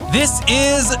This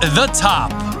is The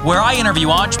Top, where I interview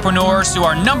entrepreneurs who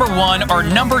are number one or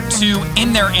number two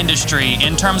in their industry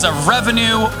in terms of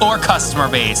revenue or customer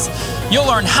base. You'll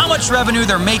learn how much revenue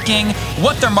they're making,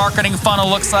 what their marketing funnel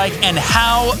looks like, and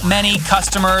how many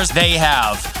customers they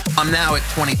have. I'm now at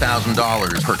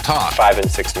 $20,000 per top. 5 and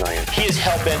 6 million. He is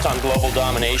hell-bent on global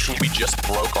domination. We just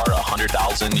broke our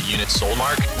 100,000 units sold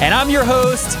mark. And I'm your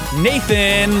host,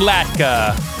 Nathan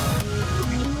Latka.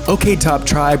 Okay, Top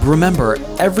Tribe, remember,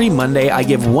 every Monday I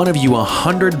give one of you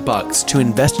 $100 to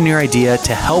invest in your idea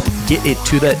to help get it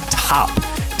to the top.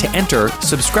 To enter,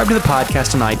 subscribe to the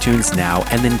podcast on iTunes now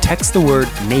and then text the word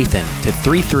Nathan to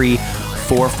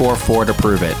 33444 to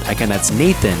prove it. Again, that's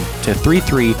Nathan to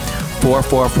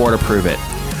 33444 to prove it.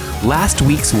 Last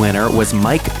week's winner was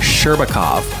Mike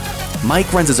Sherbakov.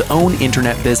 Mike runs his own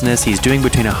internet business. He's doing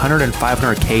between 100 and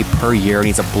 500K per year, and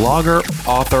he's a blogger,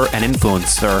 author, and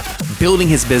influencer, building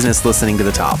his business listening to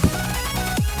The Top.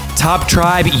 Top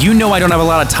Tribe, you know I don't have a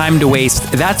lot of time to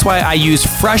waste. That's why I use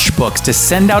FreshBooks to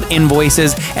send out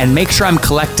invoices and make sure I'm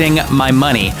collecting my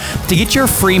money. To get your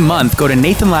free month, go to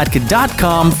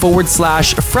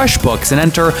nathanlatka.com/FreshBooks and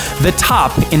enter The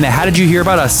Top in the How Did You Hear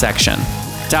About Us section.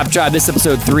 Top Tribe, this is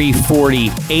episode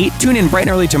 348. Tune in bright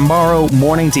and early tomorrow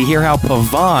morning to hear how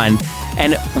Pavan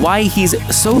and why he's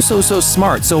so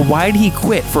smart. So why did he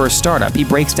quit for a startup? He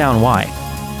breaks down why.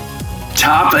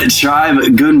 Top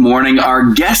Tribe, good morning.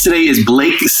 Our guest today is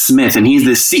Blake Smith, and he's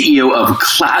the CEO of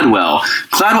Cladwell.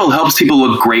 Cladwell helps people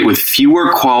look great with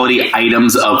fewer quality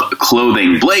items of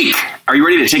clothing. Blake, are you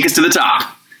ready to take us to the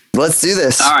top? Let's do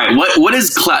this. All right. What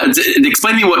is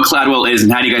explain to me what Cladwell is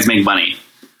and how do you guys make money?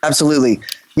 Absolutely.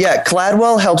 Yeah,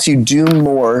 Cladwell helps you do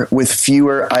more with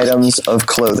fewer items of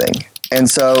clothing. And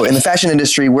so in the fashion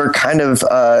industry, we're kind of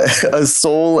a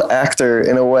sole actor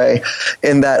in a way,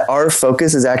 in that our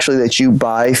focus is actually that you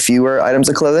buy fewer items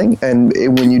of clothing. And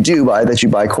when you do buy, that you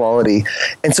buy quality.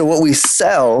 And so what we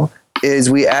sell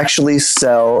is we actually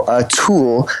sell a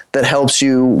tool that helps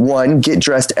you, one, get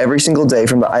dressed every single day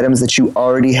from the items that you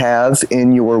already have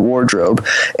in your wardrobe,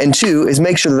 and two, is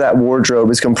make sure that that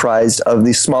wardrobe is comprised of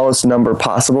the smallest number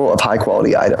possible of high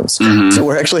quality items. Mm-hmm. So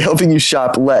we're actually helping you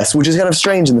shop less, which is kind of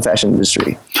strange in the fashion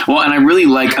industry. Well, and I really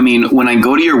when I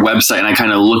go to your website and I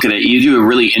kind of look at it, you do a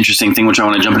really interesting thing, which I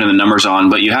want to jump into the numbers on,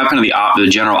 but you have kind of the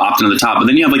general opt-in at the top, but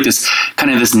then you have like this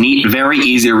neat, very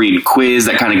easy to read quiz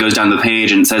that kind of goes down the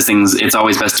page and says things. It's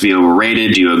always best to be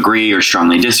overrated. Do you agree or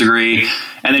strongly disagree?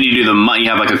 And then you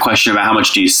have like a question about how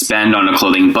much do you spend on a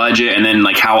clothing budget, and then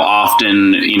like how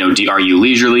often are you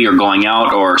leisurely or going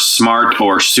out or smart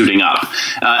or suiting up?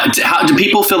 How do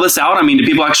people fill this out? I mean, do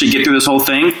people actually get through this whole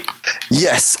thing?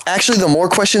 Yes, actually, the more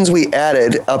questions we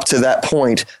added up to that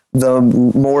point, the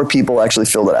more people actually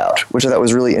filled it out, which I thought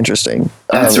was really interesting.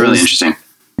 That's really interesting.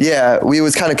 Yeah, it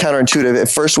was kind of counterintuitive. At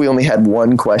first, we only had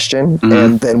one question, mm-hmm.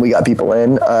 and then we got people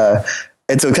in.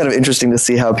 And so kind of interesting to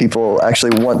see how people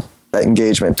actually want that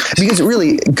engagement. Because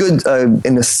really good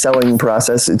in the selling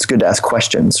process, it's good to ask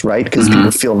questions, right? Because mm-hmm.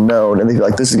 people feel known, and they feel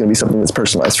like this is going to be something that's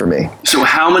personalized for me. So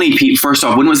how many people, first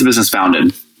off, when was the business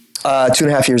founded?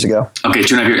 2.5 years ago. Okay,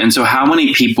 2.5 years. And so how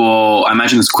many people, I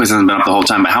imagine this quiz hasn't been up the whole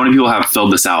time, but how many people have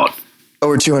filled this out?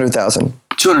 Over 200,000.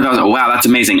 200,000. Wow, that's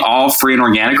amazing. All free and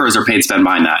organic, or is there paid spend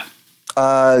behind that?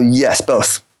 Yes,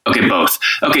 both. Okay, both.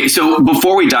 Okay, so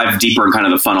before we dive deeper in kind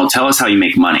of the funnel, tell us how you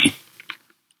make money.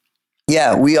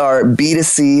 Yeah, we are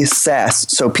B2C SaaS.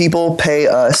 So people pay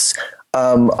us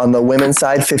on the women's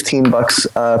side,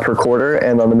 $15 per quarter,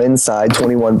 and on the men's side,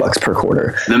 $21 per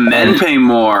quarter. The men pay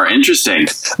more. Interesting.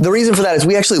 The reason for that is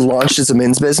we actually launched as a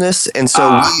men's business, and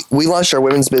so we launched our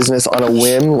women's business on a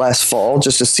whim last fall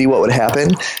just to see what would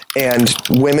happen. And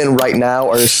women right now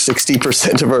are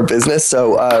 60% of our business,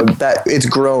 so that it's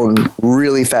grown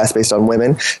really fast based on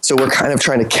women. So we're kind of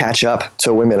trying to catch up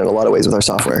to women in a lot of ways with our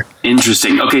software.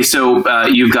 Interesting. Okay, so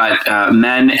you've got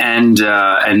men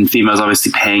and females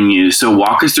obviously paying you. So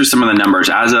walk us through some of the numbers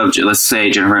as of, let's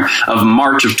say, Jennifer, of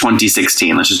March of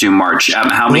 2016. Let's just do March.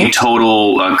 How many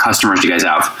total customers do you guys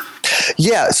have?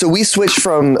 Yeah, so we switched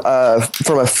from a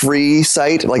free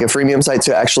site, like a freemium site,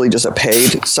 to actually just a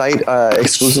paid site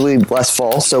exclusively last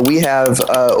fall. So we have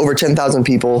over 10,000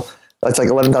 people. That's like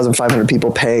 11,500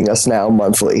 people paying us now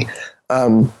monthly.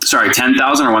 Sorry,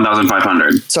 10,000 or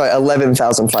 1,500? Sorry,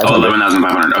 11,500. Oh,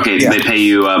 11,500. Okay, yeah. Do they pay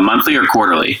you monthly or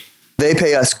quarterly? They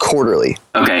pay us quarterly.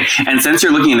 Okay. And since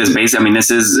you're looking at this base, I mean, this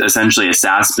is essentially a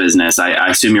SaaS business. I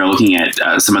assume you're looking at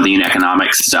some of the unit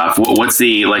economics stuff. What are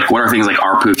things like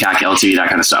ARPU, CAC, LTV, that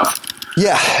kind of stuff?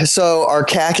 Yeah. So our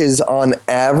CAC is on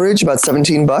average about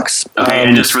 $17. Okay.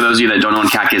 And just for those of you that don't know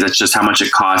what CAC is, that's just how much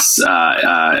it costs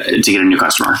to get a new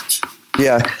customer.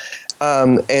 Yeah.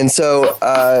 And so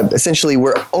essentially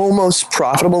we're almost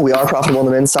profitable. We are profitable on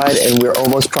the men's side, and we're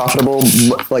almost profitable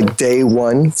like day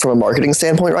one from a marketing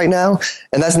standpoint right now.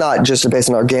 And that's not just based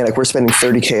on organic. We're spending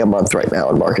 $30K a month right now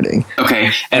on marketing.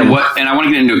 Okay. And I want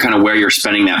to get into kind of where you're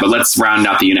spending that, but let's round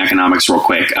out the unit economics real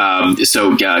quick.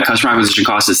 So customer acquisition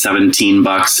cost is $17.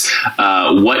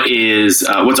 What's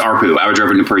ARPU, average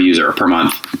revenue per user per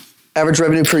month? Average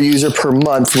revenue per user per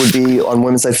month would be on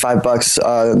women's side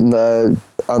 $5,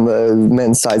 on the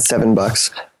men's side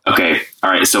 $7. Okay, all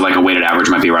right. So like a weighted average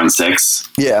might be around 6.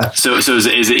 Yeah. So is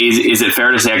it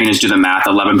fair to say I can just do the math?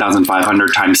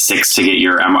 11,500 times 6 to get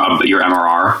your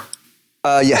MRR.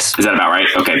 Yes. Is that about right?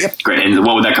 Okay, yep. Great. And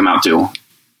what would that come out to?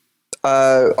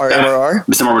 Our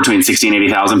MRR somewhere between 60 and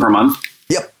 80,000 per month.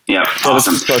 Yep. Yep.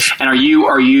 Awesome. And are you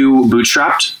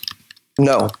bootstrapped?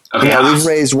 No. Okay. No, we've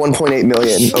raised 1.8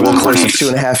 million over the course of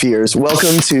 2.5 years.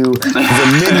 Welcome to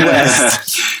the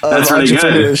Midwest of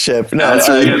entrepreneurship. No, that's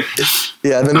really good.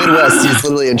 Yeah, the Midwest is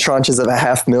literally in tranches of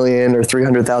 $500,000 or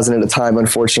 300,000 at a time.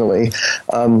 Unfortunately,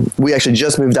 we actually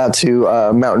just moved out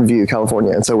to Mountain View,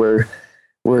 California, and so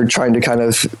we're trying to kind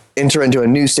of enter into a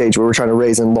new stage where we're trying to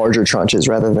raise in larger tranches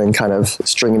rather than kind of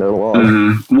stringing it along.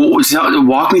 Mm-hmm. Well, so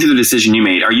walk me through the decision you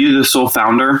made. Are you the sole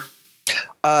founder?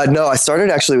 No, I started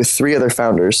actually with 3 other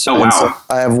founders. Oh, wow. So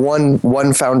I have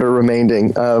one founder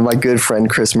remaining, my good friend,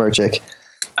 Chris Merchick.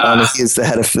 He is the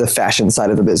head of the fashion side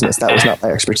of the business. That was not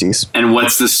my expertise. And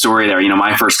what's the story there?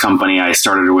 My first company, I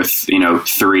started with,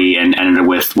 3 and ended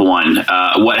with 1.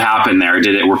 What happened there?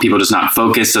 Were people just not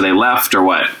focused, so they left, or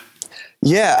what?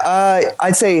 Yeah,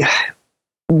 I'd say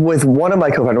with one of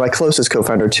my co-founders, my closest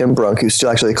co-founder, Tim Brunk, who's still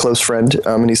actually a close friend,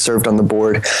 and he served on the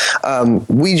board,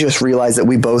 we just realized that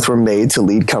we both were made to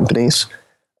lead companies.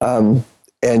 And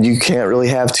you can't really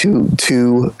have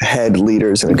two head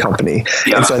leaders in a company.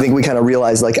 Yeah. And so I think we kind of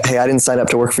realized like, hey, I didn't sign up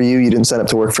to work for you. You didn't sign up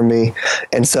to work for me.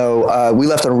 And so we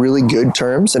left on really good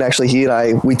terms. And actually he and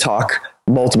I, we talk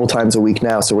multiple times a week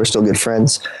now. So we're still good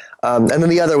friends. And then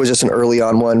the other was just an early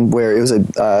on one where it was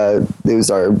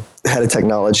our head of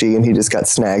technology, and he just got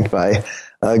snagged by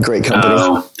a great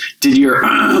company. Did your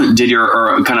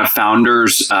kind of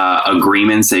founders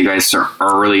agreements that you guys start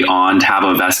early on to have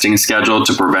a vesting schedule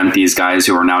to prevent these guys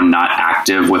who are now not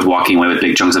active with walking away with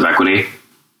big chunks of equity?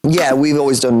 Yeah, we've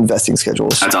always done vesting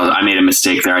schedules. That's all. I made a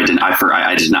mistake there.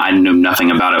 I knew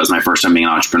nothing about it. It was my first time being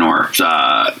an entrepreneur. So,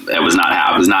 I was not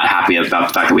happy about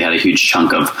the fact that we had a huge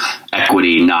chunk of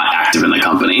equity not active in the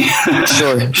company.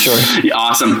 Sure. Yeah,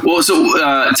 awesome. Well,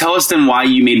 so tell us then why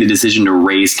you made the decision to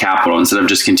raise capital instead of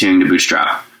just continuing to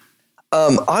bootstrap.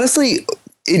 Honestly,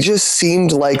 it just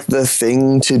seemed like the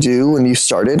thing to do when you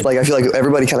started. Like, I feel like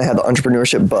everybody kind of had the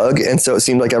entrepreneurship bug, and so it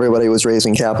seemed like everybody was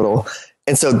raising capital.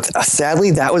 And so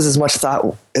sadly, that was as much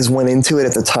thought as went into it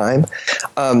at the time.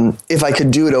 If I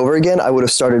could do it over again, I would have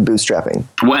started bootstrapping.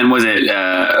 When was it?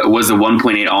 Was the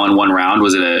 1.8 all in one round?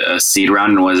 Was it a seed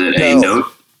round, and was it a note?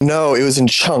 No, it was in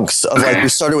chunks of like, we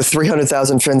started with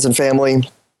 300,000 friends and family,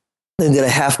 then did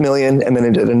 $500,000, and then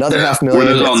it did another $500,000. Were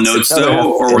those all notes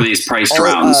though, or were these priced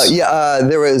rounds?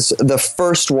 There was, the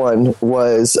first one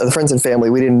was the friends and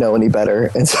family. We didn't know any better,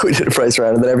 and so we did a price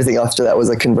round, and then everything after that was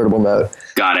a convertible note.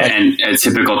 Got it. And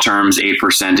typical terms,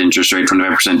 8% interest rate,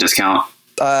 25% discount?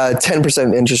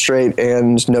 10% interest rate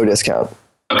and no discount.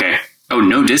 Okay. Oh,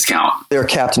 no discount. They're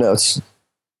capped notes.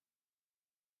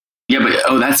 Yeah,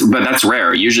 but that's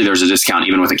rare. Usually there's a discount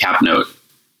even with a cap note.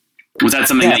 Was that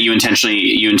something that you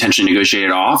intentionally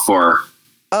negotiated off, or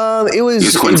it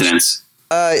was coincidence?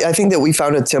 I think that we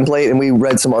found a template, and we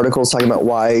read some articles talking about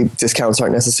why discounts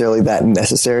aren't necessarily that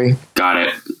necessary. Got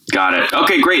it.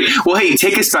 Okay, great. Well, hey,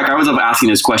 take us back. I always love asking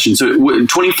this question. So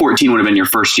 2014 would have been your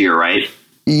first year, right?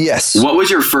 Yes. What was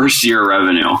your first year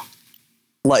revenue?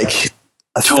 Like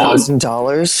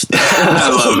 $1,000. I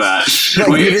love that.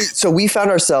 So we found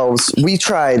ourselves, we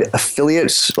tried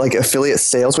affiliate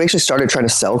sales. We actually started trying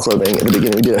to sell clothing at the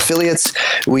beginning. We did affiliates.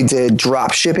 We did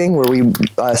drop shipping, where we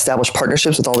established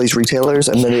partnerships with all these retailers,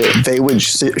 and then they would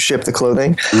ship the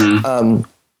clothing. Mm-hmm.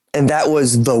 And that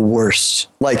was the worst.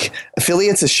 Like,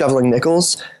 affiliates is shoveling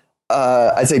nickels.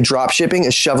 I'd say drop shipping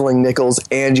is shoveling nickels,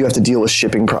 and you have to deal with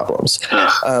shipping problems.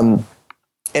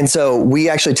 And so we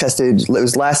actually tested, it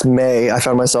was last May, I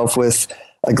found myself with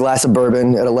a glass of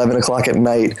bourbon at 11 o'clock at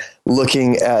night,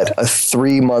 looking at a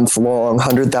 3-month-long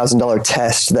 $100,000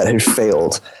 test that had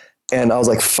failed. And I was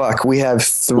like, fuck, we have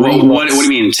 3 months. What do you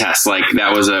mean test? Like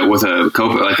that was with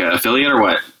like an affiliate or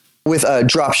what? With a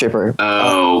drop shipper.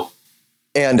 Oh.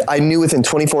 And I knew within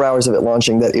 24 hours of it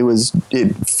launching that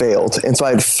it failed. And so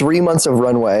I had 3 months of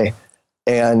runway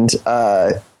and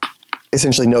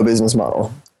essentially no business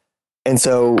model. And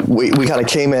so we kind of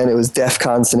came in, it was DEF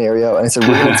CON scenario. And I said,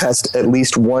 we're going to test at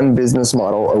least one business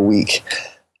model a week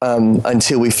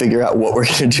until we figure out what we're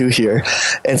going to do here.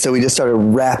 And so we just started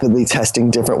rapidly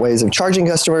testing different ways of charging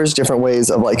customers, different ways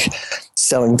of like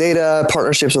selling data,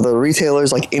 partnerships with other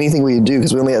retailers, like anything we could do,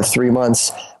 because we only had 3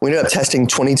 months. We ended up testing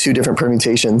 22 different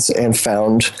permutations and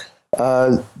found,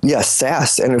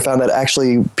 SaaS. And we found that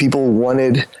actually people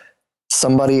wanted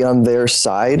somebody on their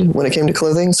side when it came to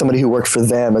clothing, somebody who worked for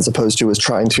them as opposed to was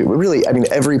trying to, really, I mean,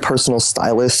 every personal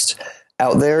stylist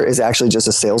out there is actually just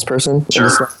a salesperson.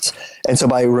 Sure. And so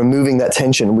by removing that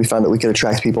tension, we found that we could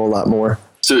attract people a lot more.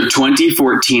 So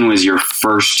 2014 was your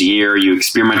first year. You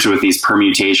experimented with these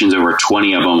permutations, over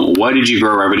 20 of them. What did you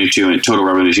grow revenue to and total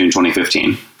revenue to in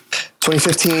 2015?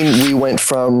 2015, we went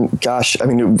from,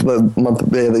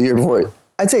 the year before,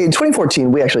 I'd say in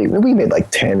 2014, we made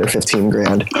like 10 or 15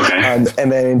 grand. Okay. And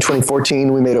then in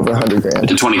 2014, we made over 100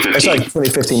 grand. In 2015? Sorry,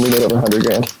 2015, we made over 100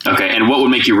 grand. Okay. And what would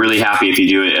make you really happy if you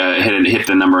do hit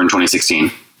the number in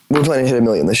 2016? We're planning to hit $1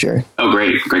 million this year. Oh,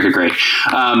 great.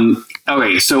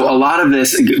 Okay. So a lot of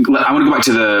this, I want to go back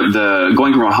to the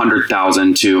going from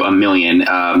 100,000 to $1 million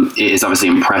is obviously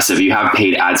impressive. You have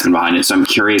paid ad spend behind it. So I'm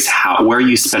curious, where are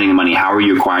you spending the money? How are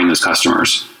you acquiring those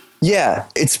customers? Yeah,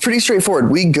 it's pretty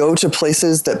straightforward. We go to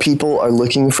places that people are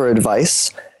looking for advice,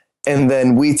 and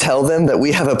then we tell them that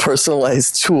we have a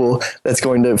personalized tool that's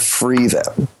going to free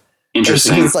them.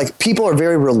 Interesting. It's like people are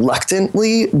very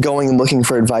reluctantly going and looking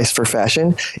for advice for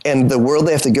fashion, and the world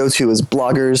they have to go to is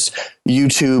bloggers,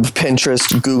 YouTube,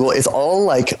 Pinterest, Google. It's all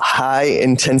like high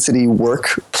intensity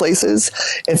workplaces.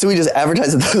 And so we just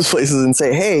advertise at those places and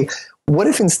say, hey, what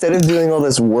if instead of doing all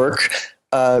this work,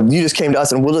 you just came to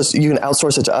us and you can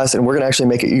outsource it to us and we're going to actually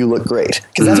make you look great.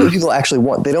 Because that's what people actually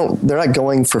want. They're not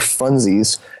going for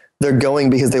funsies. They're going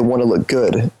because they want to look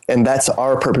good. And that's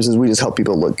our purpose, is we just help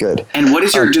people look good. And what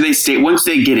is do they stay, once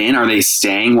they get in, are they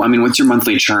staying? I mean, what's your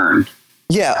monthly churn?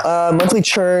 Yeah, monthly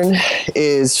churn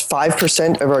is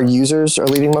 5% of our users are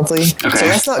leaving monthly. Okay. So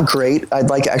that's not great.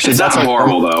 It's not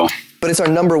horrible though. But it's our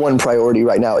number one priority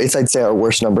right now. It's, I'd say, our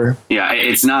worst number. Yeah,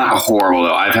 it's not horrible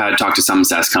though. I've had talked to some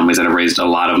SaaS companies that have raised a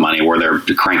lot of money where they're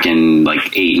cranking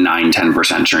like 8, 9,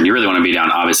 10% churn. You really want to be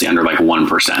down obviously under like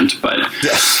 1%, but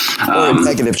yes, or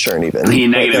negative churn even. The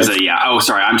negatives, Oh,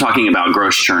 sorry, I'm talking about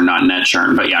gross churn, not net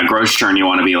churn. But yeah, gross churn you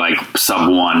want to be like sub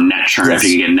 1. Net churn, yes.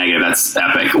 If you can get negative, that's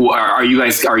epic. Are you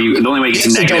the only way you get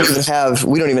to negative?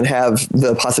 We don't even have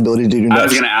the possibility to do. I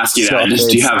was going to ask you that. I was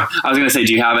going to say,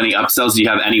 do you have any upsells? Do you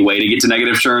have any way to get to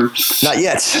negative churn? Not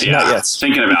yet. Yeah, not yet.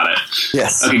 Thinking about it.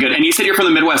 Yes. Okay, good. And you said you're from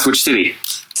the Midwest. Which city?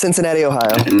 Cincinnati,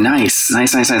 Ohio. Nice. I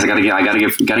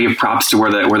gotta give props to where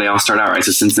they all start out, right?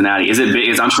 So Cincinnati. Is it big?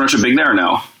 Is entrepreneurship big there or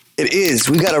no? It is.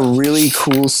 We got a really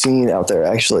cool scene out there,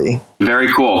 actually.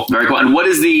 Very cool. And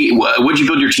what'd you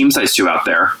build your team size to out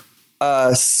there?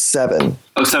 7.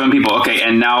 Oh, 7 people. Okay.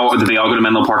 And now do they all go to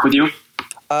Menlo Park with you?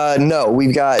 No,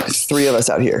 we've got 3 of us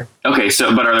out here. Okay.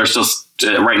 So, but are there still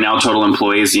right now total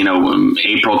employees?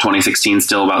 April 2016,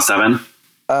 still about 7.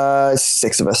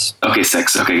 6 of us. Okay,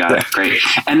 6. Okay, got it. Great.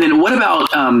 And then what about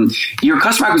your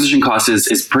customer acquisition cost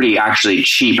is pretty actually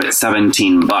cheap at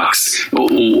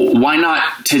 $17. Why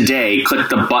not today click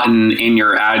the button in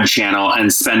your ad channel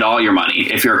and spend all your money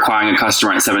if you're acquiring a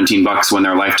customer at $17 when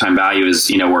their lifetime value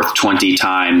is worth 20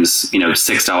 times $6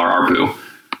 ARPU?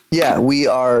 Yeah, we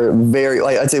are very.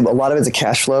 I'd say a lot of it's a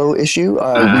cash flow issue.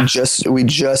 We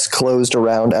just closed a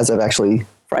round as of actually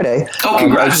Friday. Oh,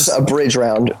 congrats! A bridge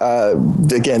round,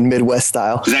 again Midwest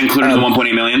style. Is that included in the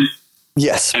 1.8 million?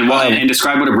 Yes. And and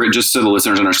describe what a bridge, just so the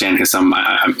listeners understand, because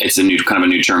it's a new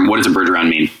term. What does a bridge round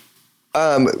mean?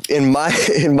 In my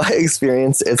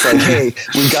experience, it's like, hey,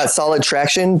 we've got solid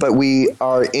traction, but we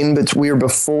are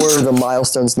before the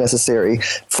milestones necessary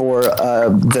for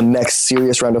the next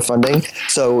serious round of funding.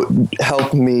 So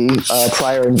help me,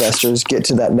 prior investors, get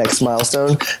to that next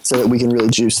milestone so that we can really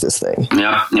juice this thing.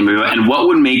 Yeah. And what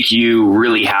would make you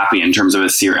really happy in terms of a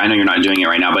series? I know you're not doing it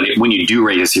right now, but when you do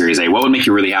raise a Series A, what would make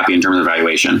you really happy in terms of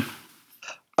valuation?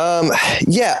 I'm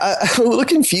a little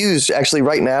confused actually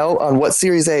right now on what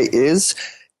Series A is,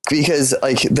 because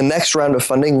like the next round of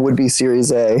funding would be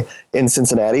Series A in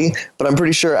Cincinnati, but I'm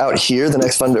pretty sure out here the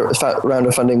next round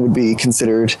of funding would be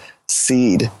considered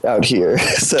seed out here.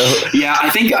 So yeah, I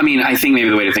think maybe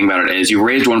the way to think about it is you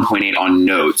raised 1.8 on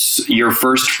notes. Your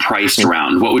first priced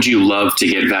round, what would you love to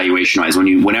get valuation wise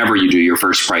whenever you do your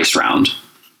first price round?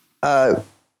 I'd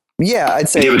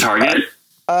say. Do you have a target?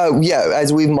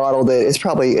 As we've modeled it,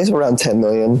 it's around 10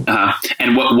 million.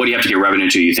 And what do you have to get revenue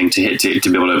to, you think, to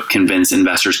be able to convince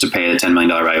investors to pay a $10 million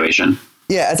valuation?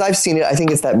 Yeah, as I've seen it, I think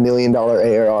it's that $1 million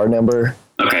ARR number.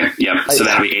 Okay. Yep. So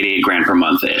that'd be 88 grand per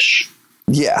month ish.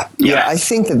 Yeah. I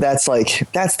think that's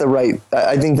the right.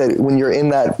 I think that when you're in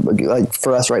that, like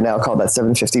for us right now, called that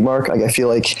 750 mark, like I feel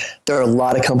like there are a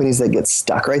lot of companies that get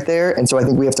stuck right there. And so I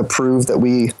think we have to prove that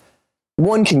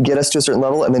one, can get us to a certain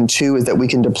level, and then two is that we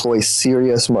can deploy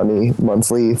serious money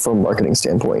monthly from a marketing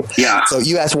standpoint. Yeah. So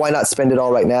you asked why not spend it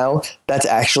all right now? That's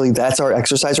our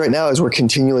exercise right now, is we're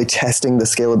continually testing the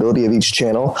scalability of each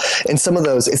channel. And some of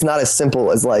those, it's not as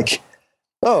simple as like,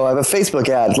 oh, I have a Facebook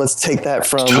ad. Let's take that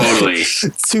from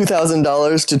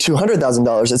 $2,000 to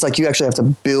 $200,000. It's like you actually have to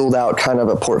build out kind of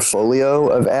a portfolio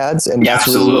of ads, and that's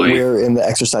really what we're in the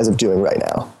exercise of doing right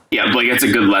now. Yeah, Blake, it's a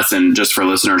good lesson just for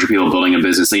listeners or people building a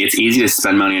business. Like, it's easy to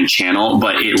spend money on channel,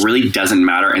 but it really doesn't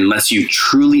matter unless you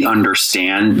truly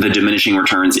understand the diminishing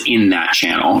returns in that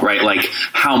channel, right? Like,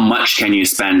 how much can you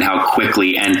spend, how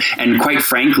quickly? And quite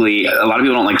frankly, a lot of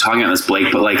people don't like talking about this,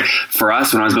 Blake, but like for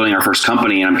us, when I was building our first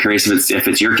company, and I'm curious if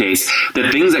it's your case,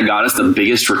 the things that got us the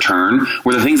biggest return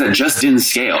were the things that just didn't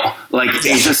scale. Like,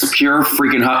 it's just pure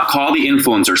freaking call the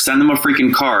influencer, send them a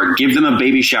freaking card, give them a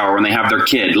baby shower when they have their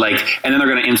kid, like, and then they're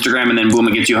going to Instagram, and then boom,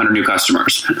 it gets you 100 new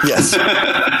customers. Yes.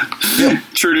 Yep.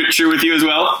 True with you as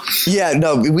well? Yeah,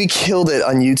 no, we killed it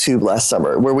on YouTube last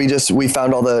summer, where we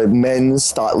found all the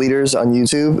men's thought leaders on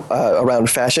YouTube around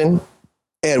fashion.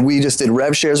 And we just did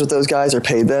rev shares with those guys or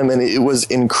paid them. And it was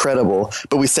incredible.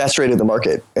 But we saturated the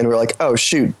market, and we're like, oh,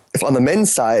 shoot, if on the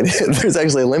men's side, there's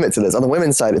actually a limit to this. On the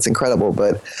women's side, it's incredible.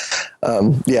 But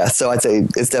so I'd say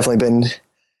it's definitely been,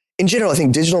 in general, I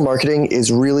think digital marketing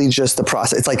is really just the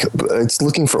process. It's like it's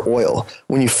looking for oil.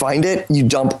 When you find it, you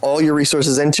dump all your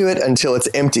resources into it until it's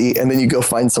empty, and then you go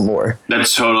find some more.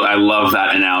 That's totally. I love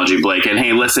that analogy, Blake. And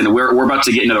hey, listen, we're about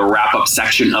to get into the wrap up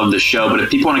section of the show. But if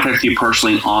people want to connect with you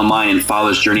personally online and follow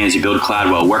this journey as you build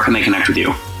Cladwell, where can they connect with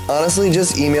you? Honestly,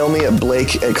 just email me at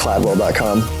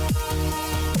blake@cladwell.com.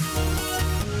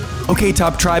 Okay,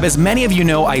 Top Tribe, as many of you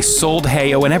know, I sold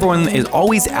Heyo, and everyone is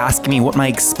always asking me what my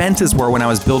expenses were when I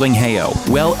was building Heyo.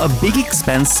 Well, a big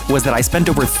expense was that I spent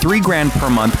over $3,000 per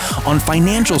month on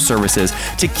financial services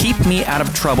to keep me out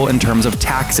of trouble in terms of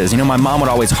taxes. You know, my mom would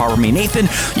always harbor me, Nathan,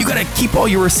 you gotta keep all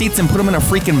your receipts and put them in a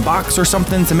freaking box or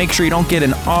something to make sure you don't get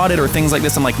an audit or things like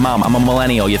this. I'm like, Mom, I'm a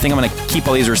millennial. You think I'm gonna keep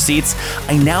all these receipts?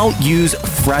 I now use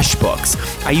FreshBooks.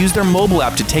 I use their mobile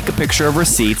app to take a picture of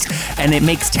receipts, and it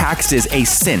makes taxes a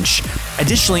cinch.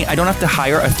 Additionally, I don't have to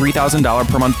hire a $3,000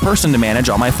 per month person to manage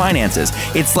all my finances.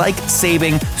 It's like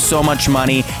saving so much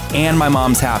money, and my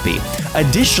mom's happy.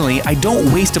 Additionally, I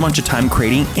don't waste a bunch of time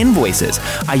creating invoices.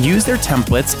 I use their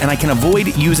templates, and I can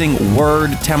avoid using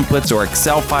Word templates or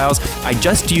Excel files. I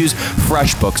just use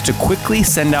FreshBooks to quickly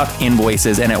send out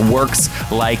invoices, and it works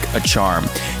like a charm.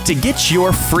 To get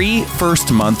your free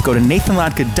first month, go to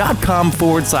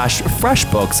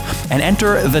nathanlatka.com/FreshBooks and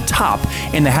enter the top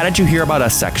in the How Did You Hear About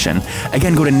Us section.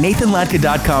 Again, go to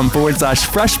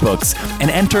nathanlatka.com/FreshBooks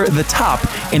and enter the top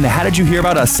in the How Did You Hear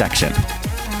About Us section.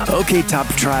 Okay, Top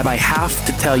Tribe, I have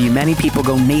to tell you, many people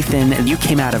go, Nathan, you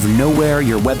came out of nowhere.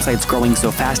 Your website's growing so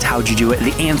fast. How'd you do it?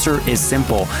 The answer is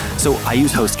simple. So I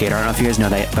use HostGator. I don't know if you guys know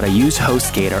that, but I use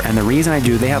HostGator. And the reason I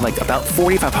do, they have like about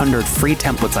 4,500 free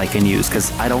templates I can use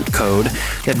because I don't code.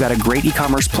 They've got a great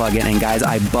e-commerce plugin. And guys,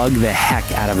 I bug the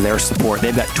heck out of their support.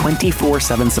 They've got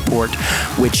 24/7 support,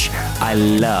 which I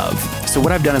love. So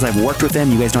what I've done is I've worked with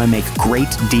them. You guys know I make great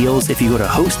deals. If you go to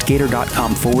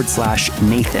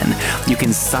HostGator.com/Nathan, you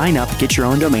can sign up, get your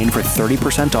own domain for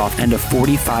 30% off and a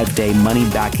 45-day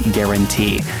money-back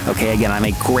guarantee. Okay, again, I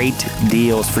make great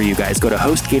deals for you guys. Go to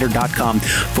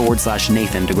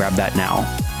HostGator.com/Nathan to grab that now.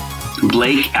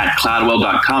 Blake at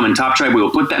Cladwell.com, and Top Tribe, we will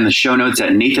put that in the show notes at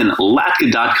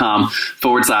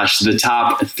nathanlatka.com/the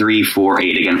top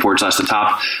 348. Again, /the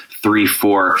top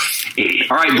 348.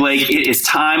 All right, Blake, it is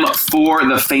time for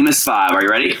the famous five. Are you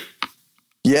ready?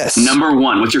 Yes. Number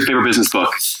one, what's your favorite business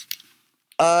book?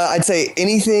 I'd say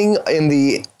anything in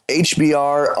the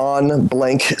HBR on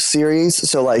blank series.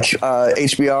 So like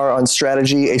HBR on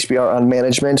strategy, HBR on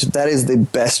management. That is the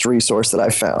best resource that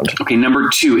I've found. Okay, number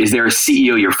two, is there a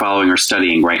CEO you're following or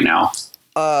studying right now?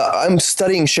 I'm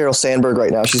studying Sheryl Sandberg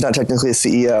right now. She's not technically a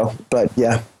CEO, but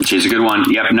yeah. She's a good one.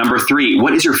 Yep. Number three,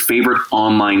 what is your favorite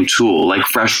online tool like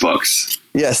FreshBooks?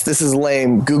 Yes, this is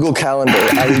lame. Google Calendar.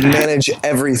 I manage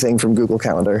everything from Google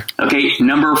Calendar. Okay,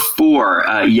 number four,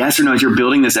 yes or no, as you're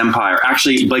building this empire.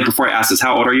 Actually, Blake, before I ask this,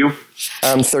 how old are you?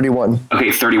 I'm 31.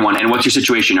 Okay, 31. And what's your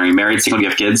situation? Are you married, single, do you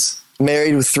have kids?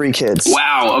 Married with 3 kids.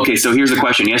 Wow. Okay, so here's the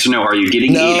question. Yes or no, are you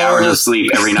getting 8 hours of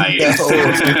sleep every night? No, of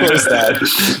course not.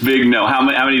 Big no. How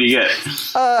many do you get?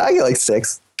 I get like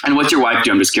 6. And what's your wife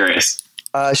do? I'm just curious.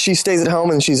 She stays at home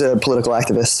and she's a political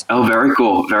activist. Oh, very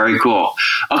cool. Very cool.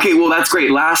 Okay, well, that's great.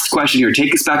 Last question here.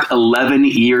 Take us back 11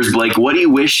 years, Blake. What do you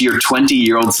wish your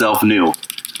 20-year-old self knew?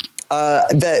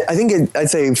 I'd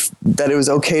say that it was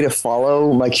okay to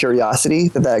follow my curiosity,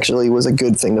 that actually was a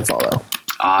good thing to follow.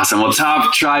 Awesome. Well,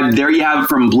 Top Tribe, there you have it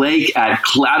from Blake at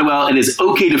Cladwell. It is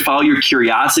okay to follow your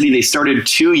curiosity. They started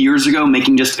 2 years ago,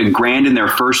 making just $1,000 in their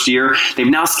first year. They've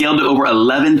now scaled to over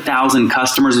 11,000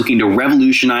 customers, looking to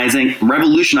revolutionize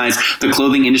the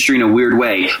clothing industry in a weird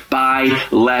way. Buy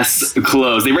less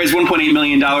clothes. They raised $1.8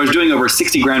 million, doing over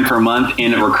 $60,000 per month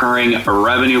in recurring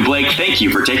revenue. Blake, thank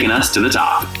you for taking us to the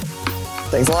top.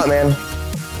 Thanks a lot, man.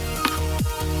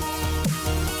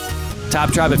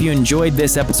 Top Tribe, if you enjoyed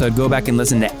this episode, go back and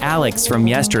listen to Alex from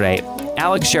yesterday.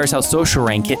 Alex shares how Social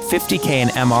Rank hit 50K in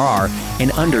MRR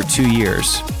in under 2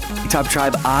 years. Top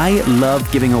Tribe, I love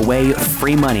giving away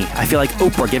free money. I feel like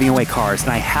Oprah giving away cars,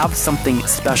 and I have something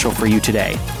special for you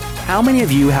today. How many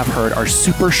of you have heard our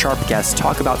super sharp guests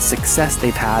talk about success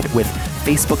they've had with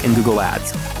Facebook and Google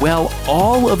Ads? Well,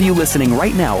 all of you listening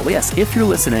right now, yes, if you're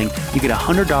listening, you get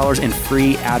 $100 in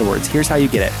free AdWords. Here's how you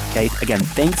get it, okay? Again,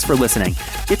 thanks for listening.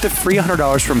 Get the free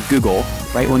 $100 from Google,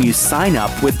 right, when you sign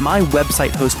up with my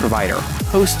website host provider,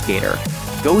 HostGator.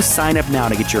 Go sign up now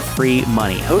to get your free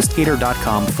money.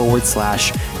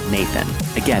 HostGator.com/Nathan.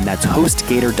 Again, that's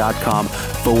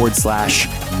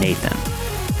HostGator.com/Nathan.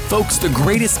 Folks, the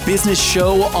greatest business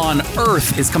show on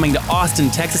earth is coming to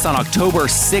Austin, Texas on October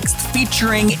 6th,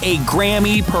 featuring a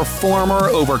Grammy performer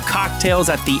over cocktails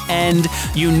at the end.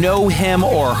 You know him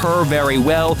or her very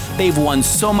well. They've won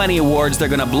so many awards, they're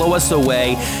going to blow us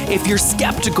away. If you're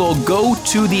skeptical, go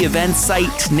to the event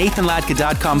site,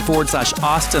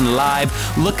 nathanlatka.com/Austin Live.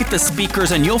 Look at the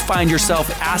speakers and you'll find yourself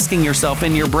asking yourself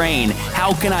in your brain,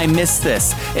 how can I miss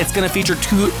this? It's going to feature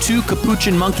two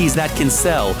capuchin monkeys that can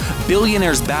sell,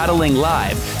 billionaires battling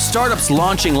live, startups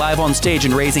launching live on stage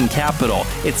and raising capital.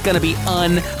 It's going to be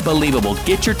unbelievable.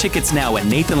 Get your tickets now at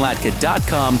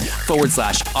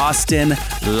nathanlatka.com/Austin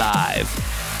Live.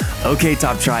 Okay,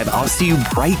 Top Tribe, I'll see you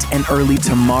bright and early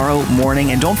tomorrow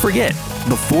morning. And don't forget,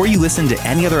 before you listen to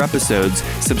any other episodes,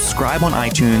 subscribe on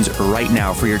iTunes right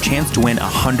now for your chance to win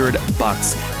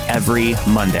 $100 every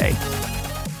Monday.